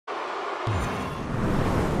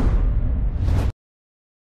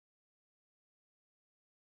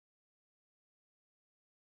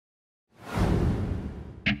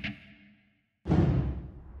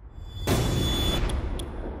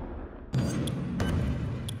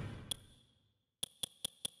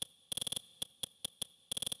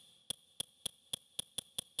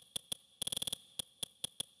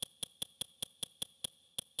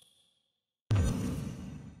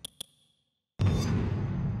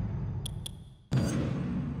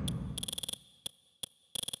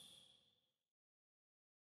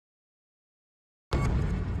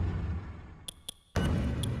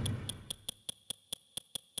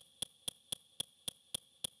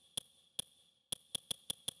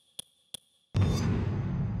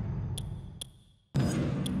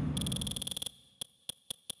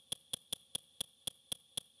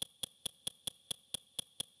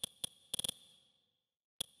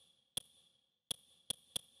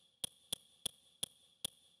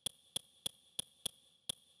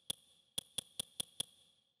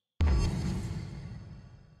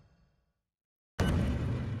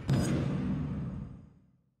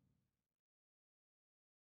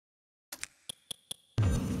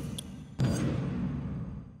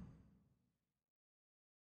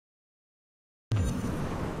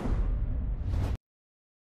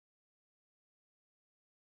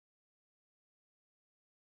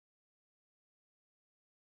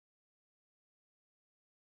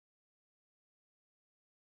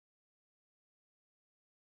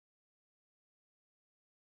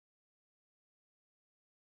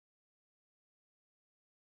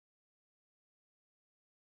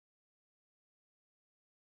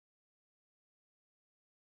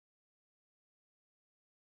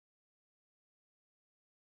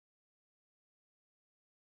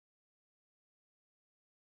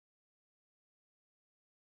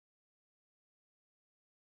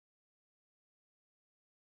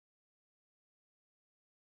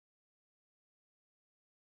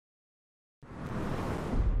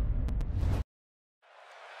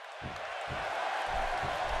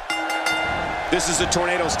This is a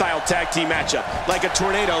tornado-style tag team matchup. Like a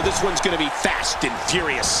tornado, this one's going to be fast and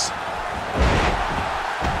furious.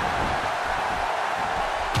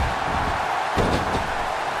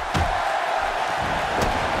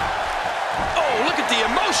 Oh, look at the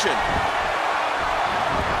emotion.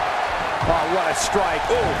 Oh, what a strike.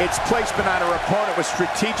 Oh, its placement on her opponent was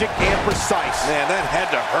strategic and precise. Man, that had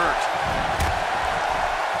to hurt.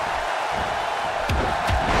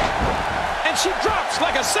 And she drops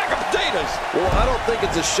like a sack of potatoes. Well, I don't think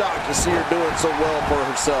it's a shock to see her doing so well for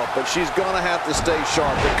herself, but she's going to have to stay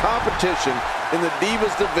sharp. The competition in the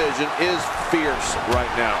Divas division is fierce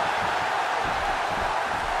right now.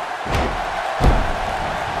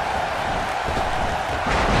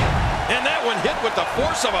 And that one hit with the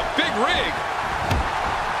force of a big rig.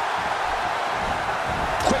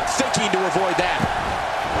 Quick thinking to avoid that.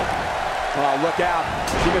 Oh, look out.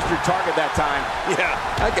 She missed her target that time. Yeah,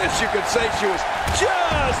 I guess you could say she was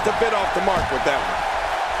just a bit off the mark with that one.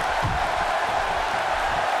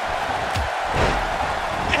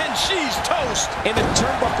 And she's toast. And the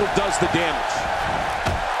turnbuckle does the damage.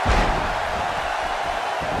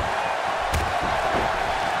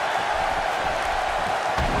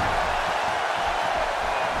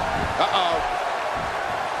 Uh-oh.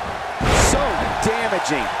 So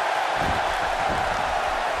damaging.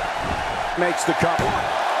 Makes the cover. 1,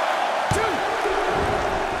 2.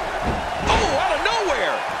 Oh, out of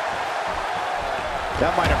nowhere.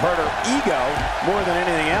 That might have hurt her ego more than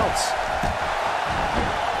anything else.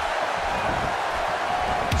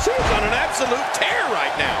 She's on an absolute tear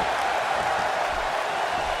right now.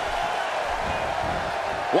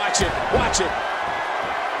 Watch it, watch it.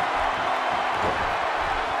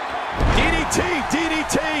 DDT,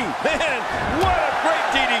 DDT. Man, what a great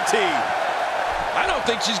DDT. I don't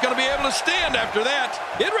think she's going to be able to stand after that.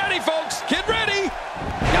 Get ready, folks. Get ready.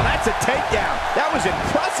 Now that's a takedown. That was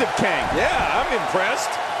impressive, King. Yeah, I'm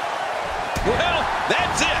impressed. Well,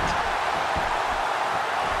 that's it.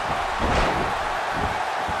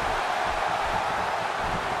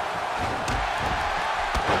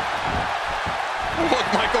 Look,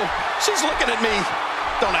 Michael, she's looking at me.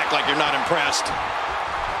 Don't act like you're not impressed.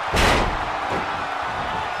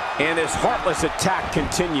 And this heartless attack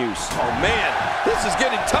continues. Oh, man, this is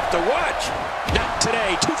getting tough to watch. Not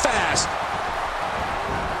today, too fast.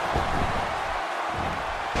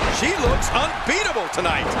 She looks unbeatable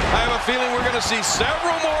tonight. I have a feeling we're going to see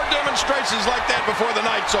several more demonstrations like that before the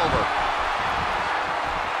night's over.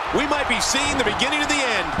 We might be seeing the beginning of the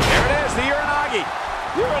end. There it is, the Uranagi.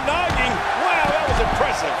 Uranagi? Wow, that was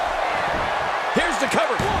impressive. Here's the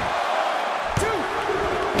cover. 1, 2.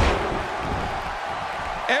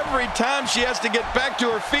 every time she has to get back to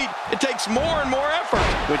her feet, it takes more and more effort.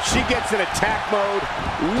 When she gets in attack mode,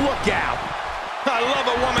 look out. I love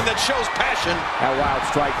a woman that shows passion. That wild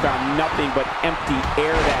strike found nothing but empty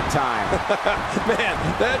air that time. Man,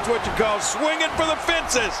 that's what you call swinging for the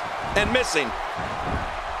fences and missing.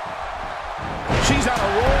 She's on a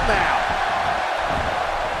roll now.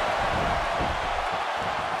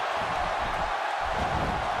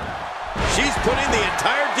 She's putting the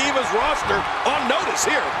entire Divas roster on notice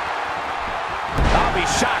here. I'll be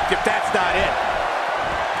shocked if that's not it.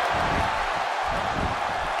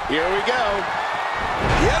 Here we go.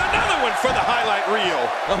 Yet another one for the highlight reel.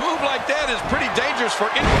 A move like that is pretty dangerous for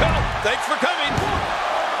income. Thanks for coming.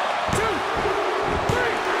 1, 2, 3.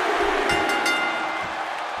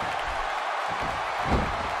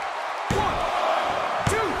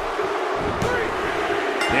 1, 2,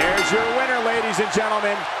 3. There's your winner, ladies and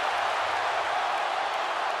gentlemen.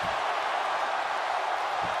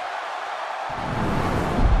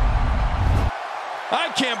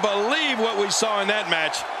 I can't believe what we saw in that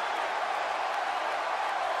match.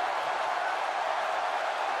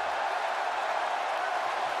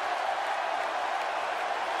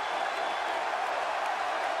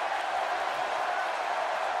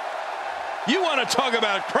 You want to talk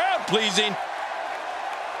about crowd pleasing?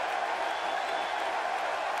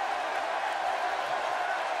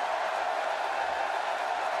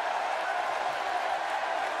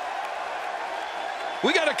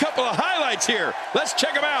 We got a couple of highlights here. Let's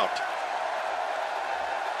check them out.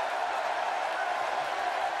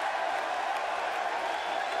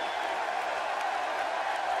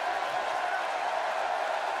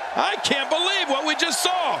 I can't believe what we just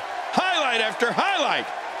saw. Highlight after highlight.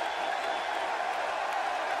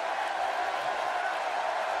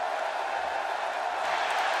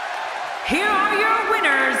 Here are your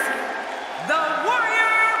winners, the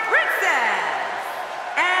Warrior Princess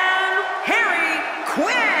and Harley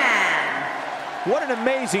Quinn. What an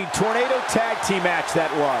amazing tornado tag team match that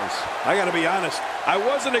was. I gotta be honest, I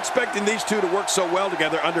wasn't expecting these two to work so well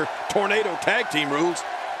together under tornado tag team rules.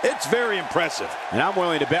 It's very impressive. And I'm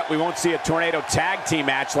willing to bet we won't see a tornado tag team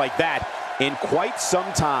match like that in quite some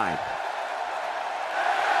time.